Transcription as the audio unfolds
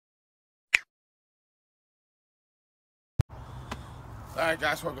Alright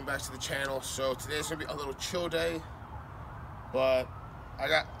guys, welcome back to the channel. So today's gonna be a little chill day, but I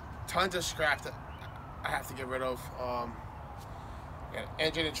got tons of scrap that I have to get rid of. Got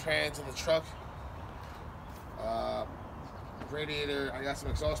engine and trans in the truck, radiator, I got some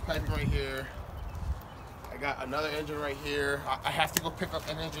exhaust piping right here, I got another engine right here. I have to go pick up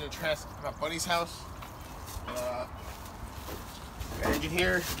an engine and trans at my buddy's house. The engine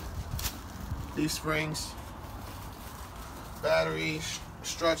here, these springs, battery,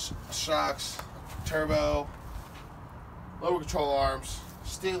 struts, shocks, turbo, lower control arms,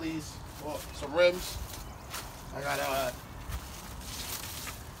 steelies, well, some rims. I got a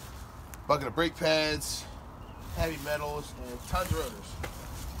bucket of brake pads, heavy metals, and tons of rotors.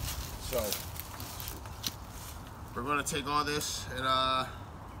 So we're gonna take all this and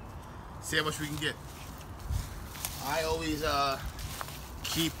see how much we can get. I always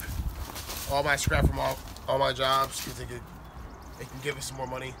keep all my scrap from all my jobs because it can give us some more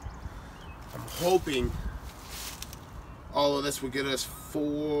money. I'm hoping all of this will get us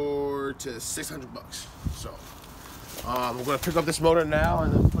 $400 to $600. So we're gonna pick up this motor now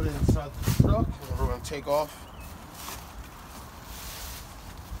and then put it inside the truck, and we're gonna take off.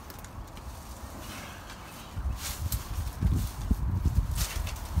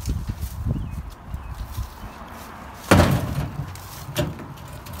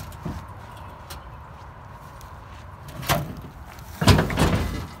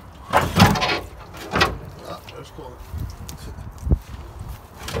 Cool.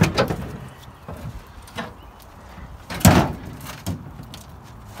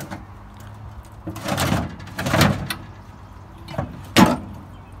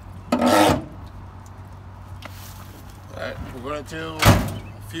 Alright, we're going to do a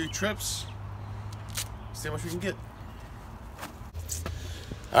few trips, see how much we can get.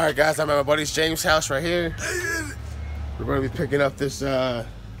 Alright guys, I'm at my buddy's James' house right here. We're going to be picking up this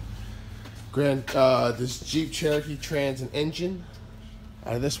this Jeep Cherokee Trans and engine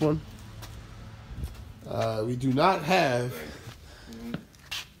out of this one. We do not have,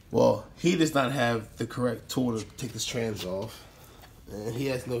 well, he does not have the correct tool to take this trans off, and he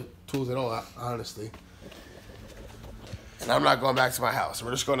has no tools at all, honestly. And I'm not going back to my house.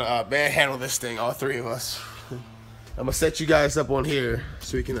 We're just gonna manhandle this thing, all three of us. I'm gonna set you guys up on here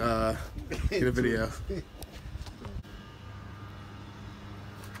so we can get a video. You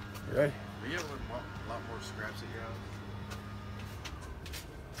ready? We have a lot more scraps at your house.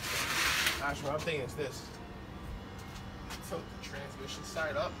 Actually, what I'm thinking is this. Tilt the transmission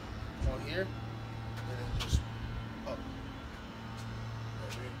side up on here, and then just up.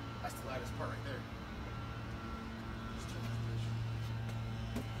 That's the lightest part right there. Just tilt this bitch.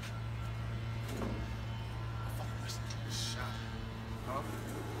 I fucking missed this shot. Huh?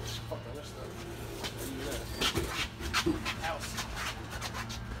 Fuck, I missed that. House.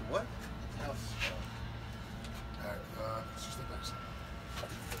 What? House. Alright, let's just step back.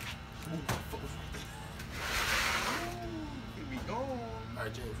 Here we go.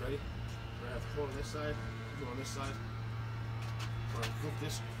 Alright, James, ready? We're gonna have to pull on this side, you on this side. We're gonna flip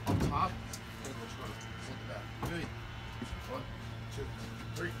this on top, and we're just gonna flip it back. Ready? 1, 2,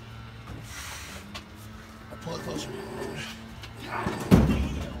 3. I pull it closer. Hold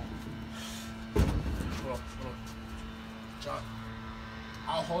on. John,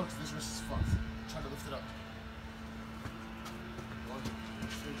 I'll hold it because this wrist is fucked. Try to lift it up. 1, 2,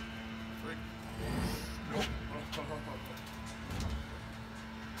 3. Nope. Hold on.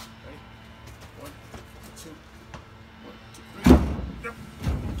 Ready? 1, 2. 1, 2, 3. Yep.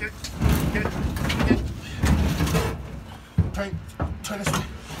 Get it. Turn this way.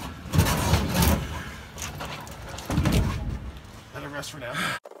 Let it rest for now.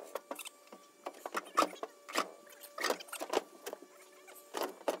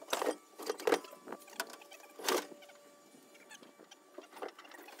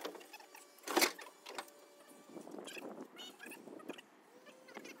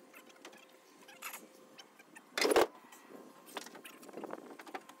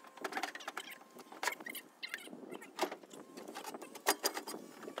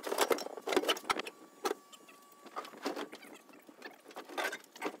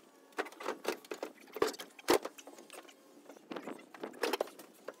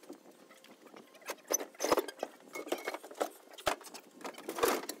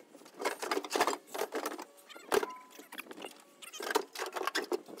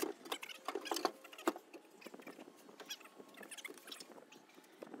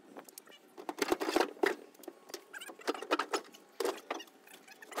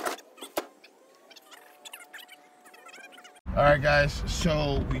 All right, guys.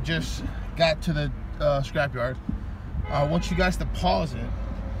 So we just got to the scrapyard. I want you guys to pause it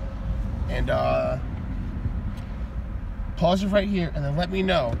and pause it right here, and then let me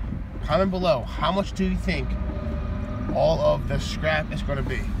know, comment below, how much do you think all of the scrap is going to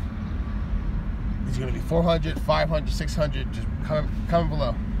be? It's going to be 400, 500, 600. Just comment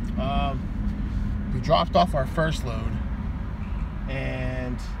below. We dropped off our first load,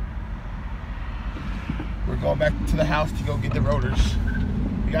 and we're going back to the house to go get the rotors.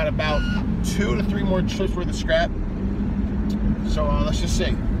 We got about 2 to 3 more trips worth of scrap. So let's just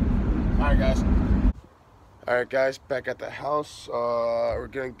see. Alright guys. Alright guys, back at the house. We're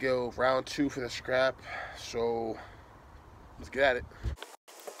gonna go round 2 for the scrap. So let's get at it.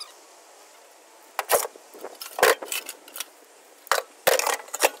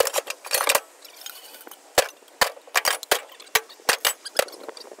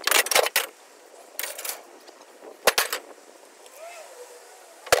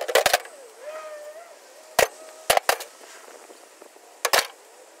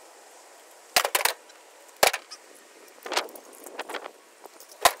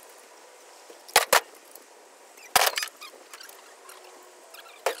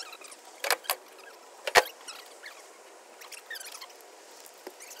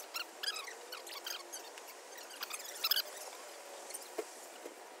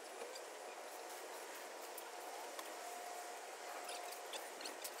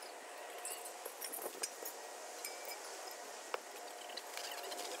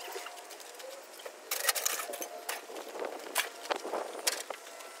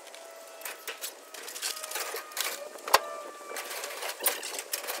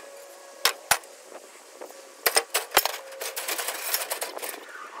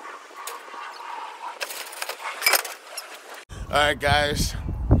 Alright guys,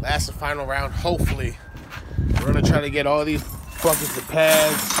 last and final round. Hopefully we're gonna try to get all these buckets of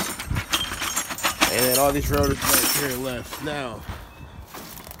pads and then all these rotors right here left. Now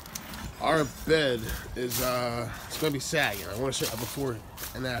our bed is it's gonna be sagging. I want to show you before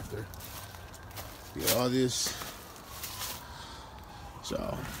and after. We got all this,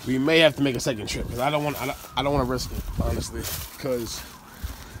 so we may have to make a second trip because I don't want to risk it, honestly, because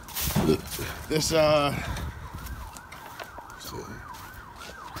this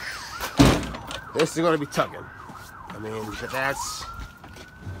this is going to be tugging. I mean,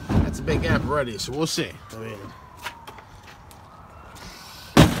 that's a big gap already, so we'll see. I mean,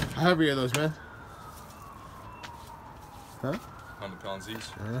 how heavy are those, man? Huh? 100 pounds each.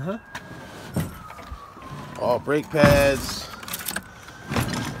 Uh-huh. All brake pads.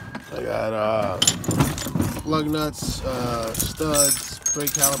 I got lug nuts, studs,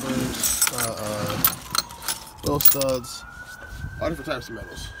 brake calipers, little studs, all different types of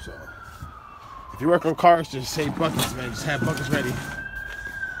metals. So if you work on cars, just save buckets, man. Just have buckets ready.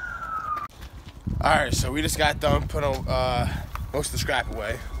 Alright, so we just got done putting most of the scrap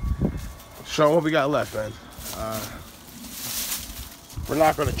away. Show what we got left, man. We're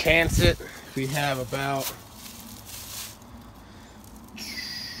not going to chance it. We have about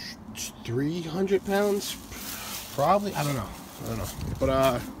 300 pounds, probably. I don't know.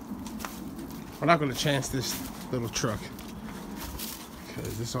 But we're not going to chance this little truck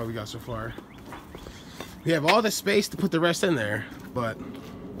because this is all we got so far. We have all the space to put the rest in there, but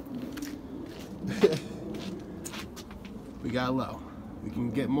we got low. We can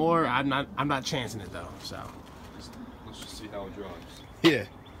get more. I'm not chancing it though. So let's just see how it drives. Yeah.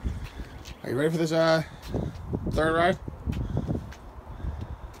 Are you ready for this third ride?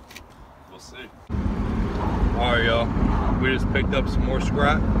 We'll see. All right, y'all. We just picked up some more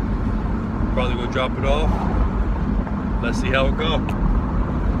scrap. Probably go drop it off. Let's see how it goes.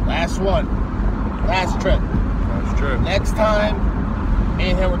 Last one. Last trip. Last trip. Next time, me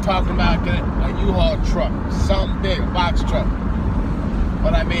and him were talking about getting a U-Haul truck. Something big, a box truck.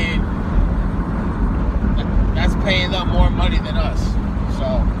 But I mean, that's paying them more money than us.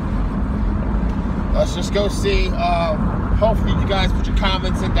 So, let's just go see. Hopefully you guys put your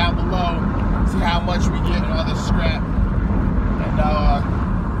comments in down below. See how much we get in all this scrap. And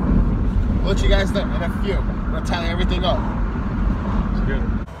we'll let you guys know in a few. I'm going to tally everything up. Let's get it.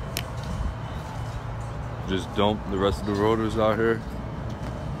 Just dump the rest of the rotors out here.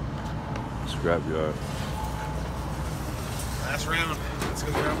 Scrap yard. Last round. Let's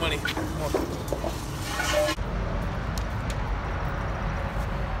go get our money. Come on.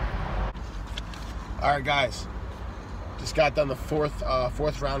 Alright guys. Just got done the fourth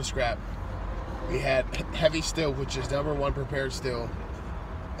round of scrap. We had heavy steel, which is #1 prepared steel,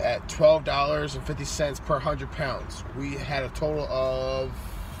 at $12.50 per 100 pounds. We had a total of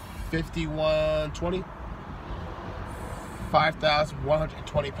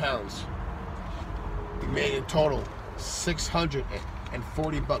 5,120 pounds. We made in total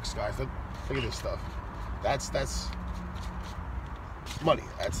 $640 bucks, guys. Look at this stuff. That's money.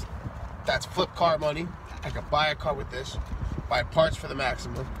 That's flip car money. I could buy a car with this, buy parts for the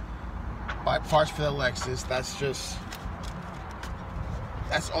Maxima, buy parts for the Lexus.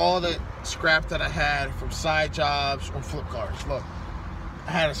 That's all the scrap that I had from side jobs or flip cars. Look,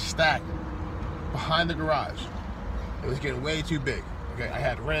 I had a stack behind the garage. It was getting way too big. Okay, I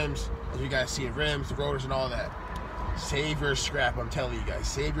had rims, as you guys see, rims, the rotors, and all that. Save your scrap, I'm telling you guys.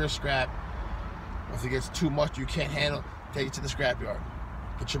 Save your scrap. If it gets too much you can't handle, take it to the scrapyard.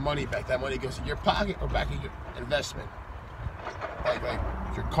 Get your money back. That money goes in your pocket or back in your investment, like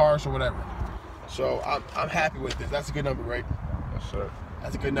your cars or whatever. So I'm happy with this. That's a good number, right? Yes, sir.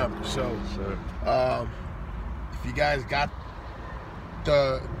 That's a good number. So, Yes, sir. if you guys got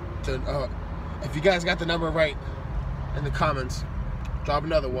the number right in the comments, drop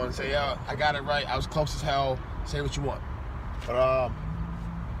another one. Say, I got it right. I was close as hell. Say what you want. But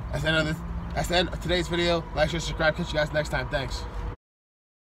that's the end of today's video. Like, share, subscribe. Catch you guys next time. Thanks.